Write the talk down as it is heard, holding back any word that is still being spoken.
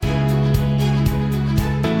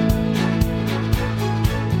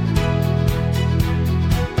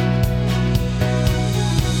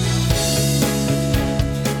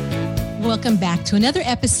Welcome back to another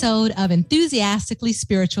episode of Enthusiastically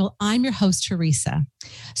Spiritual. I'm your host, Teresa.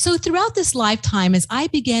 So throughout this lifetime, as I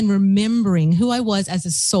began remembering who I was as a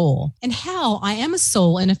soul and how I am a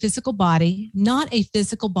soul in a physical body, not a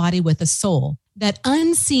physical body with a soul, that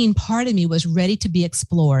unseen part of me was ready to be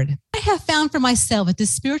explored. I have found for myself that this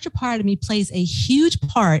spiritual part of me plays a huge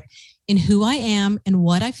part in who I am and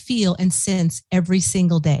what I feel and sense every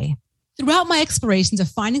single day. Throughout my explorations of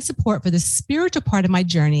finding support for the spiritual part of my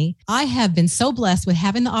journey, I have been so blessed with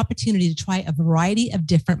having the opportunity to try a variety of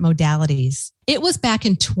different modalities. It was back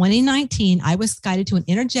in 2019, I was guided to an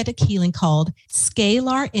energetic healing called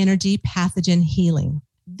Scalar Energy Pathogen Healing.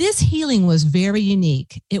 This healing was very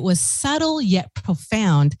unique. It was subtle yet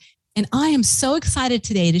profound, and I am so excited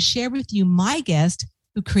today to share with you my guest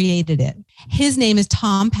who created it. His name is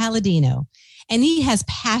Tom Paladino, and he has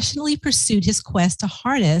passionately pursued his quest to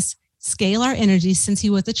harness scalar energy since he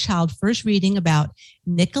was a child, first reading about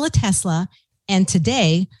Nikola Tesla, and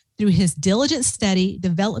today, through his diligent study,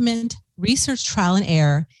 development, research, trial, and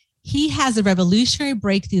error, he has a revolutionary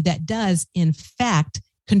breakthrough that does, in fact,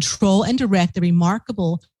 control and direct the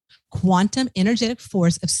remarkable quantum energetic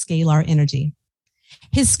force of scalar energy.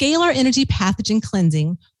 His scalar energy pathogen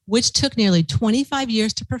cleansing, which took nearly 25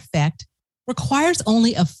 years to perfect, requires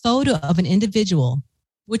only a photo of an individual,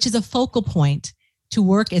 which is a focal point, to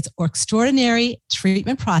work its extraordinary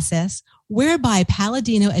treatment process, whereby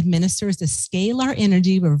Paladino administers the scalar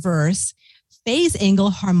energy reverse phase angle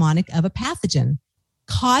harmonic of a pathogen,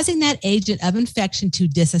 causing that agent of infection to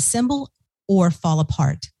disassemble or fall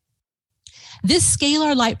apart. This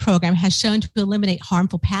scalar light program has shown to eliminate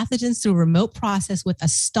harmful pathogens through a remote process with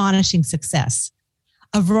astonishing success.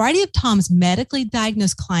 A variety of Tom's medically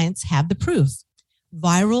diagnosed clients have the proof.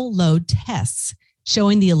 Viral load tests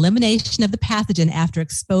showing the elimination of the pathogen after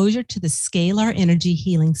exposure to the scalar energy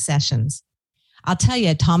healing sessions. I'll tell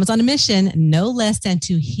you, Tom is on a mission no less than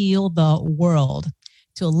to heal the world,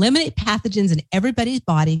 to eliminate pathogens in everybody's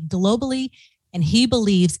body globally, and he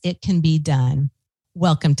believes it can be done.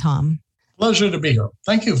 Welcome, Tom. Pleasure to be here.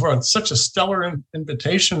 Thank you for such a stellar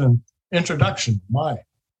invitation and introduction.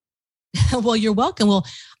 Well, you're welcome. Well,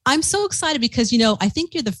 I'm so excited because, I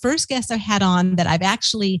think you're the first guest I had on that I've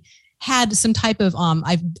actually had some type of,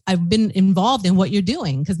 I've been involved in what you're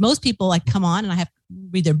doing, because most people come on and I have to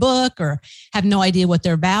read their book or have no idea what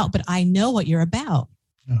they're about, but I know what you're about.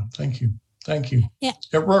 Oh, thank you. Thank you. Yeah.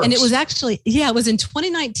 It works. And it was actually, it was in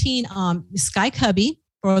 2019, Sky Cubby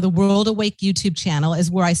or the World Awake YouTube channel is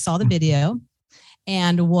where I saw the video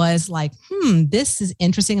and was like, this is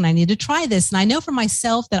interesting and I need to try this. And I know for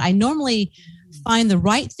myself that I normally find the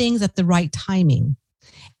right things at the right timing.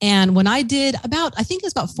 And when I did I think it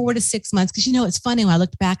was about 4 to 6 months, because, it's funny when I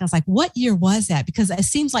looked back, I was like, what year was that? Because it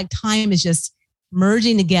seems like time is just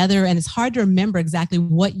merging together and it's hard to remember exactly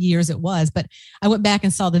what years it was. But I went back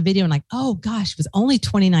and saw the video and oh gosh, it was only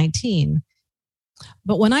 2019.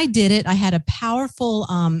 But when I did it, I had a powerful,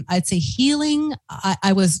 I'd say healing.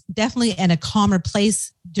 I was definitely in a calmer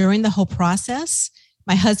place during the whole process.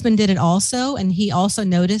 My husband did it also. And he also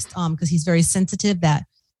noticed, because he's very sensitive, that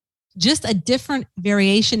just a different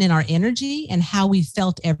variation in our energy and how we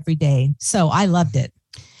felt every day. So I loved it.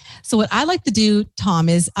 So what I like to do, Tom,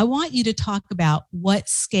 is I want you to talk about what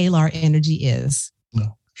scalar energy is.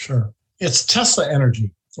 No, sure. It's Tesla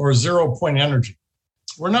energy or 0-point energy.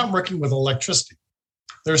 We're not working with electricity.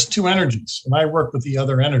 There's two energies, and I work with the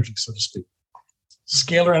other energy, so to speak.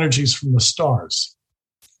 Scalar energy is from the stars.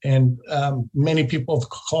 And many people have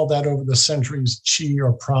called that over the centuries chi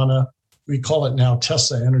or prana. We call it now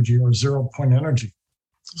Tesla energy or 0-point energy.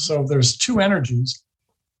 So there's two energies,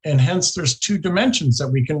 and hence there's two dimensions that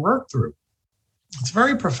we can work through. It's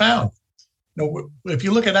very profound. If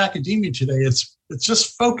you look at academia today, it's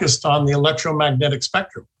just focused on the electromagnetic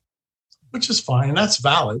spectrum, which is fine, and that's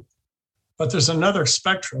valid. But there's another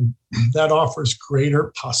spectrum that offers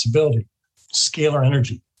greater possibility, scalar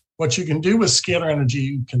energy. What you can do with scalar energy,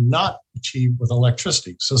 you cannot achieve with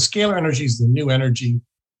electricity. So scalar energy is the new energy,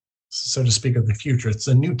 so to speak, of the future. It's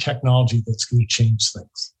a new technology that's going to change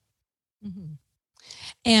things. Mm-hmm.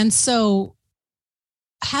 And so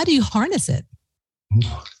how do you harness it?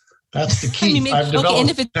 That's the key. I've developed. Okay, and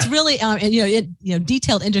if it's really,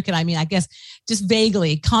 detailed, intricate, I guess just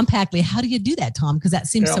vaguely, compactly, how do you do that, Tom? Because that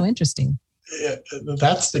seems so interesting.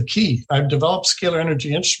 That's the key. I've developed scalar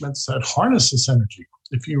energy instruments that harness this energy.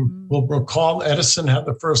 If you will recall, Edison had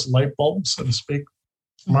the first light bulb, so to speak.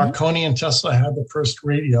 Marconi and Tesla had the first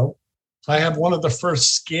radio. I have one of the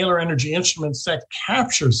first scalar energy instruments that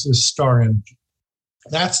captures this star energy.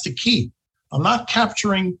 That's the key. I'm not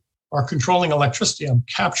capturing or controlling electricity. I'm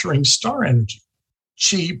capturing star energy,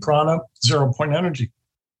 chi, prana, 0-point energy.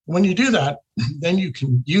 When you do that, then you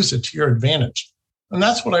can use it to your advantage. And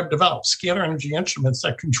that's what I've developed, scalar energy instruments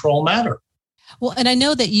that control matter. Well, and I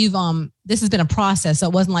know that you've, this has been a process. So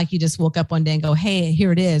it wasn't like you just woke up one day and go, hey,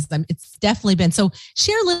 here it is. It's definitely been. So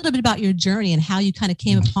share a little bit about your journey and how you kind of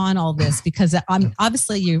came upon all this, because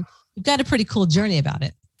obviously you've got a pretty cool journey about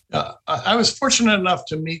it. I was fortunate enough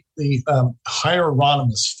to meet the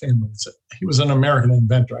Hieronymus family. He was an American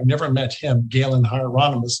inventor. I never met him, Galen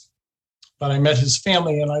Hieronymus, but I met his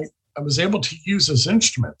family, and I was able to use his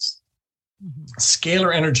instruments.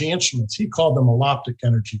 Scalar energy instruments. He called them alloptic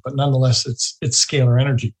energy, but nonetheless, it's scalar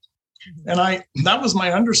energy. And that was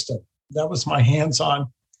my understudy. That was my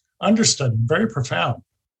hands-on understudy, very profound.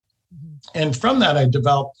 And from that, I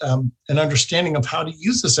developed an understanding of how to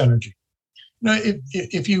use this energy. You know,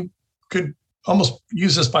 if you could almost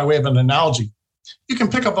use this by way of an analogy, you can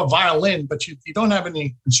pick up a violin, but you don't have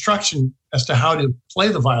any instruction as to how to play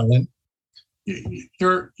the violin.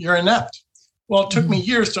 You're inept. Well, it took me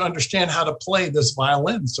years to understand how to play this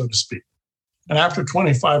violin, so to speak. And after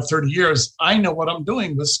 25, 30 years, I know what I'm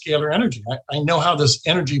doing with scalar energy. I know how this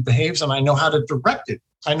energy behaves, and I know how to direct it.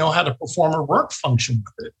 I know how to perform a work function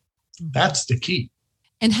with it. That's the key.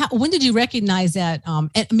 And when did you recognize that?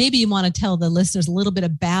 And maybe you want to tell the listeners a little bit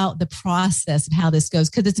about the process and how this goes,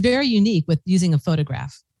 because it's very unique with using a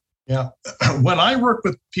photograph. Yeah. When I work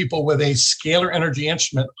with people with a scalar energy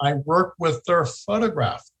instrument, I work with their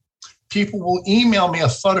photograph. People will email me a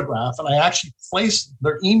photograph, and I actually place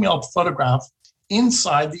their emailed photograph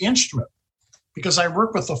inside the instrument, because I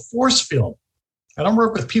work with a force field. I don't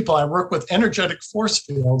work with people. I work with energetic force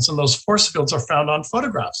fields, and those force fields are found on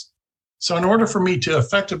photographs. So in order for me to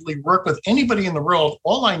effectively work with anybody in the world,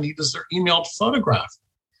 all I need is their emailed photograph.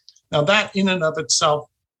 Now that in and of itself,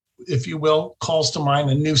 if you will, calls to mind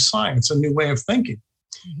a new science, a new way of thinking.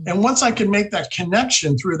 And once I can make that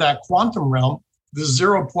connection through that quantum realm, the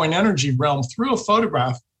 0-point energy realm, through a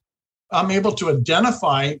photograph, I'm able to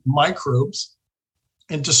identify microbes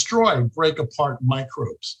and break apart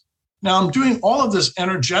microbes. Now I'm doing all of this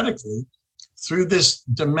energetically through this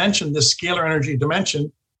dimension, this scalar energy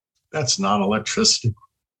dimension. That's not electricity.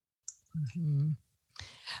 And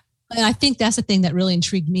I think that's the thing that really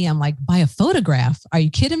intrigued me. I'm like, by a photograph? Are you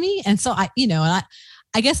kidding me? And so I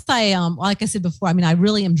guess like I said before, I mean, I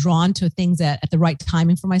really am drawn to things at the right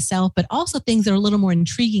timing for myself, but also things that are a little more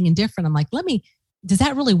intriguing and different. I'm like, does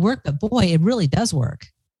that really work? But boy, it really does work.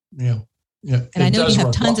 Yeah. And I know you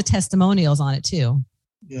have tons of testimonials on it too.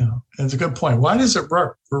 Yeah. That's a good point. Why does it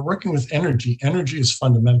work? We're working with energy. Energy is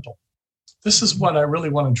fundamental. This is what I really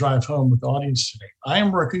want to drive home with the audience today. I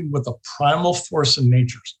am working with a primal force in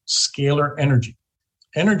nature, scalar energy.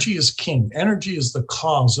 Energy is king. Energy is the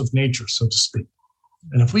cause of nature, so to speak.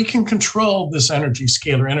 And if we can control this energy,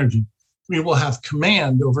 scalar energy, we will have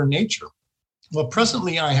command over nature. Well,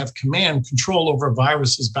 presently I have control over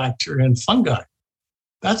viruses, bacteria, and fungi.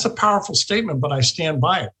 That's a powerful statement, but I stand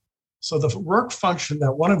by it. So the work function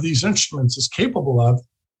that one of these instruments is capable of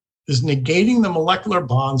is negating the molecular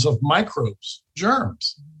bonds of microbes,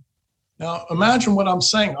 germs. Now, imagine what I'm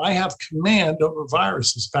saying. I have command over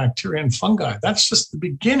viruses, bacteria, and fungi. That's just the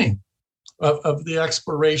beginning of the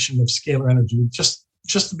exploration of scalar energy, just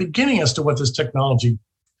the beginning as to what this technology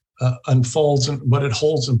unfolds and what it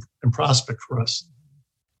holds in prospect for us.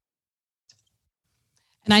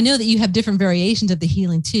 And I know that you have different variations of the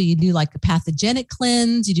healing too. You do like the pathogenic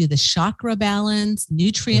cleanse, you do the chakra balance,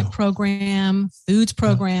 nutrient program, foods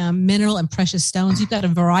program, mineral and precious stones. You've got a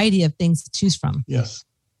variety of things to choose from. Yes.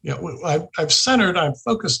 Yeah. I've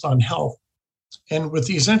focused on health. And with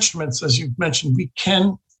these instruments, as you've mentioned, we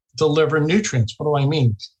can deliver nutrients. What do I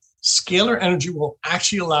mean? Scalar energy will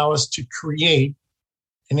actually allow us to create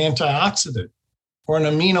an antioxidant or an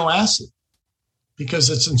amino acid.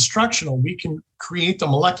 Because it's instructional, we can create the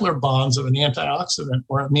molecular bonds of an antioxidant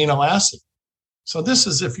or amino acid. So this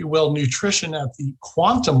is, if you will, nutrition at the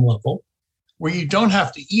quantum level, where you don't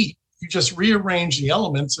have to eat. You just rearrange the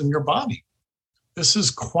elements in your body. This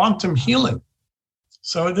is quantum healing.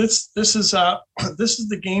 So this is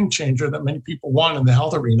the game changer that many people want in the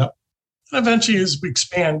health arena. And eventually, as we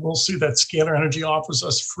expand, we'll see that scalar energy offers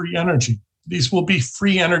us free energy. These will be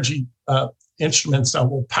free energy instruments that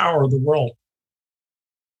will power the world.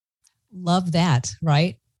 Love that,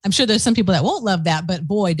 right? I'm sure there's some people that won't love that, but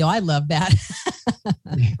boy, do I love that.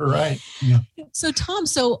 Right. Yeah. So Tom,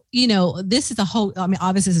 this is a whole, I mean,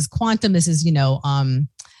 obviously this is quantum, this is,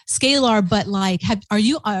 scalar, but like,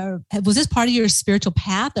 was this part of your spiritual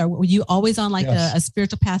path, or were you always on like a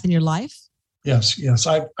spiritual path in your life? Yes.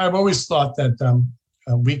 I've always thought that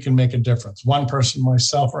we can make a difference. One person,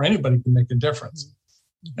 myself, or anybody can make a difference.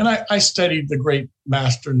 And I studied the great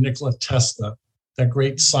master Nikola Tesla. that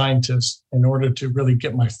great scientist in order to really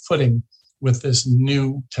get my footing with this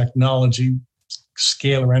new technology,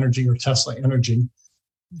 scalar energy or Tesla energy.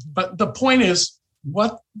 But the point is,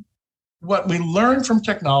 what we learn from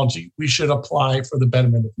technology, we should apply for the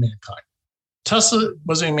betterment of mankind. Tesla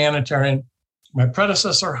was a humanitarian. My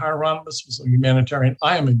predecessor, Hieronymus, was a humanitarian.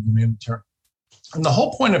 I am a humanitarian. And the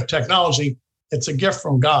whole point of technology, it's a gift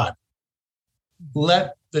from God.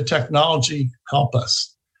 Let the technology help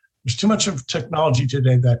us. There's too much of technology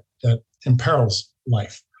today that imperils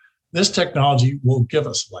life. This technology will give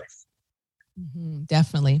us life.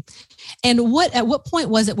 Definitely. And at what point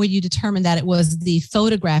was it where you determined that it was the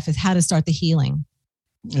photograph is how to start the healing?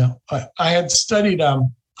 Yeah, I had studied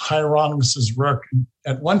Hieronymus's work.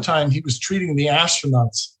 At one time, he was treating the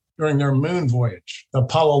astronauts during their moon voyage, the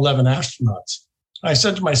Apollo 11 astronauts. I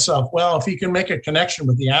said to myself, well, if he can make a connection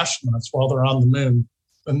with the astronauts while they're on the moon,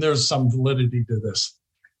 then there's some validity to this.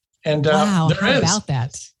 And wow, there how is. About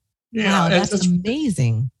that? Yeah, wow, that's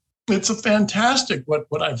amazing. It's a fantastic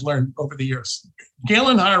what I've learned over the years.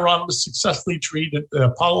 Galen Hieronymus successfully treated the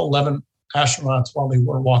Apollo 11 astronauts while they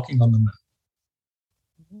were walking on the moon.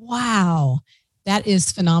 Wow, that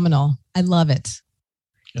is phenomenal. I love it.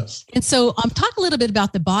 Yes. And so talk a little bit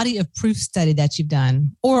about the body of proof study that you've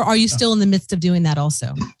done, or are you still in the midst of doing that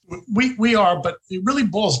also? We are, but it really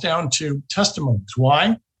boils down to testimonies.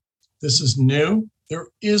 Why? This is new. There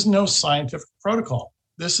is no scientific protocol.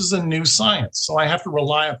 This is a new science. So I have to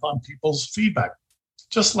rely upon people's feedback.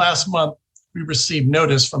 Just last month, we received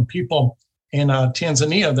notice from people in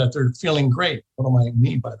Tanzania that they're feeling great. What do I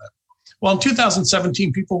mean by that? Well, in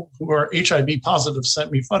 2017, people who are HIV positive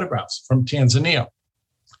sent me photographs from Tanzania.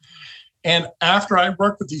 And after I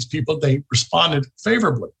worked with these people, they responded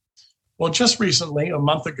favorably. Well, just recently, a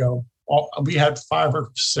month ago, we had 5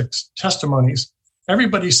 or 6 testimonies.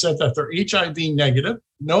 Everybody said that they're HIV negative,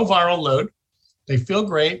 no viral load. They feel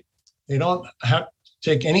great. They don't have to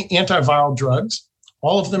take any antiviral drugs.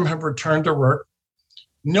 All of them have returned to work.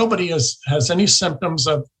 Nobody has any symptoms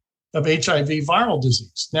of HIV viral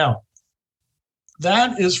disease. Now,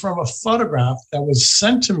 that is from a photograph that was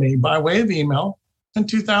sent to me by way of email in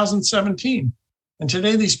 2017. And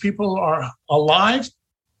today these people are alive.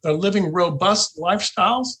 They're living robust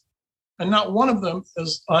lifestyles. And not one of them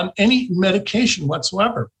is on any medication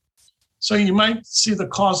whatsoever. So you might see the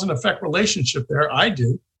cause and effect relationship there. I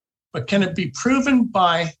do. But can it be proven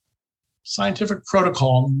by scientific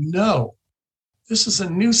protocol? No. This is a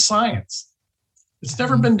new science. It's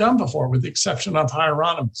never been done before, with the exception of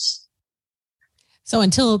Hieronymus. So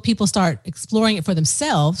until people start exploring it for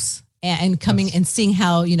themselves and coming and seeing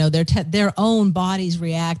how, their own bodies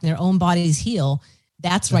react and their own bodies heal,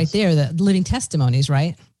 that's right there, the living testimonies,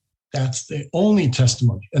 right? That's the only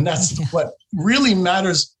testimony. And that's what really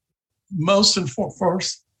matters most and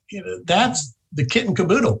foremost. That's the kit and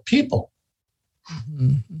caboodle, people.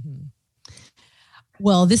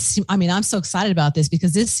 Well, I'm so excited about this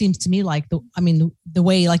because this seems to me like the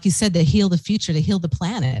way, like you said, to heal the future, to heal the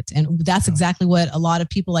planet. And that's exactly what a lot of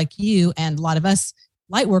people like you and a lot of us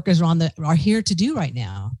light workers are here to do right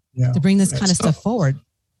now, to bring this kind of stuff forward.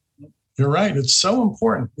 You're right. It's so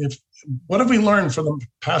important. What have we learned from the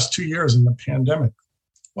past 2 years in the pandemic?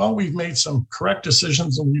 Well, we've made some correct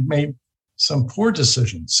decisions and we've made some poor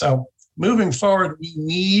decisions. So moving forward, we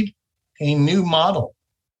need a new model.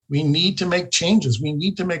 We need to make changes. We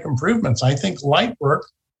need to make improvements. I think light work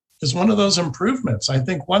is one of those improvements. I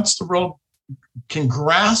think once the world can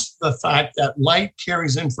grasp the fact that light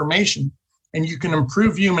carries information and you can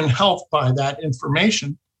improve human health by that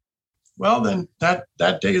information, well, then that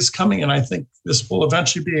day is coming. And I think this will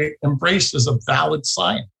eventually be embraced as a valid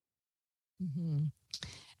science.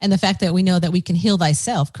 And the fact that we know that we can heal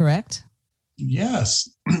thyself, correct? Yes.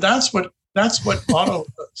 That's what auto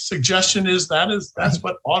suggestion is. That's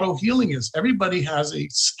what auto healing is. Everybody has a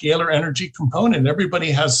scalar energy component.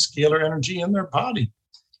 Everybody has scalar energy in their body,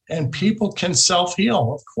 and people can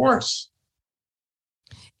self-heal, of course.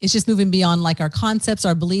 It's just moving beyond like our concepts,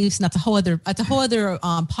 our beliefs, and that's a whole other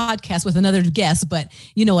podcast with another guest. But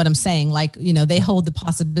you know what I'm saying? Like, they hold the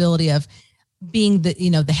possibility of being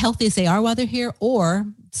the healthiest they are while they're here, or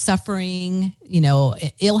suffering,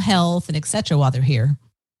 ill health and et cetera while they're here.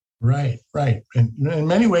 Right. And in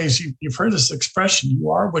many ways, you've heard this expression, you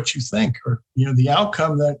are what you think, or, the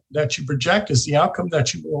outcome that you project is the outcome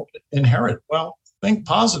that you will inherit. Well, think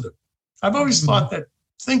positive. I've always thought that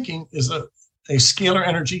thinking is a scalar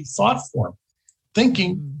energy thought form.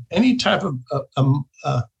 Thinking, any type of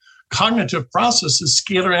cognitive process is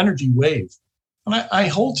scalar energy wave. And I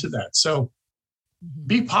hold to that. So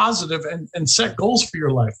be positive and set goals for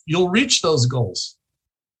your life. You'll reach those goals.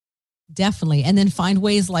 Definitely. And then find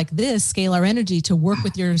ways like this, Scalar Energy, to work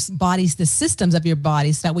with your bodies, the systems of your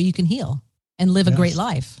body, so that way you can heal and live a great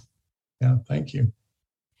life. Yeah, thank you.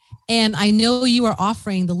 And I know you are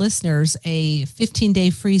offering the listeners a 15-day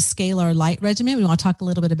free Scalar Light regimen. We want to talk a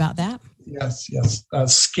little bit about that. Yes.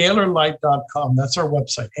 Scalarlight.com. That's our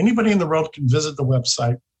website. Anybody in the world can visit the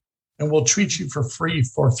website, and we'll treat you for free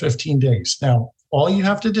for 15 days. Now, all you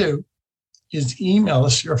have to do is email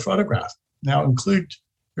us your photograph. Now, include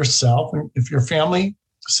yourself, and if your family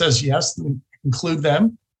says yes, then include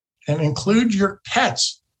them, and include your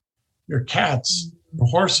pets, your cats, your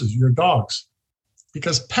horses, your dogs,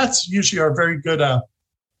 because pets usually are a very good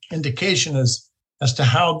indication as to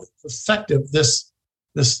how effective this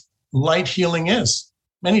light healing is.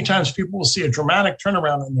 Many times people will see a dramatic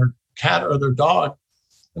turnaround in their cat or their dog,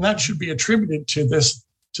 and that should be attributed to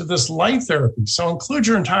this light therapy. So include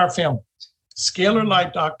your entire family.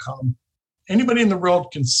 Scalarlight.com. Anybody in the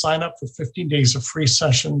world can sign up for 15 days of free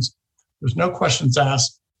sessions. There's no questions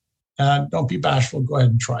asked. Don't be bashful. Go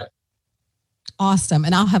ahead and try it. Awesome.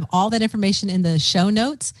 And I'll have all that information in the show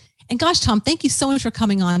notes. And gosh, Tom, thank you so much for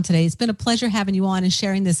coming on today. It's been a pleasure having you on and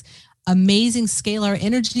sharing this amazing scalar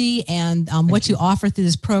energy and what you offer through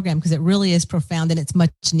this program, because it really is profound and it's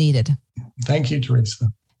much needed. Thank you, Teresa.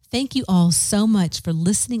 Thank you all so much for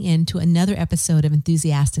listening in to another episode of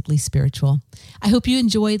Enthusiastically Spiritual. I hope you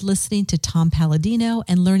enjoyed listening to Tom Palladino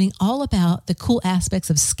and learning all about the cool aspects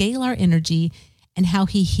of scalar energy and how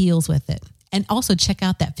he heals with it. And also check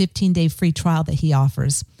out that 15-day free trial that he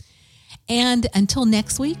offers. And until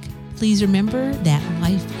next week, please remember that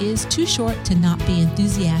life is too short to not be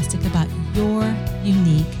enthusiastic about your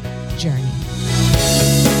unique journey.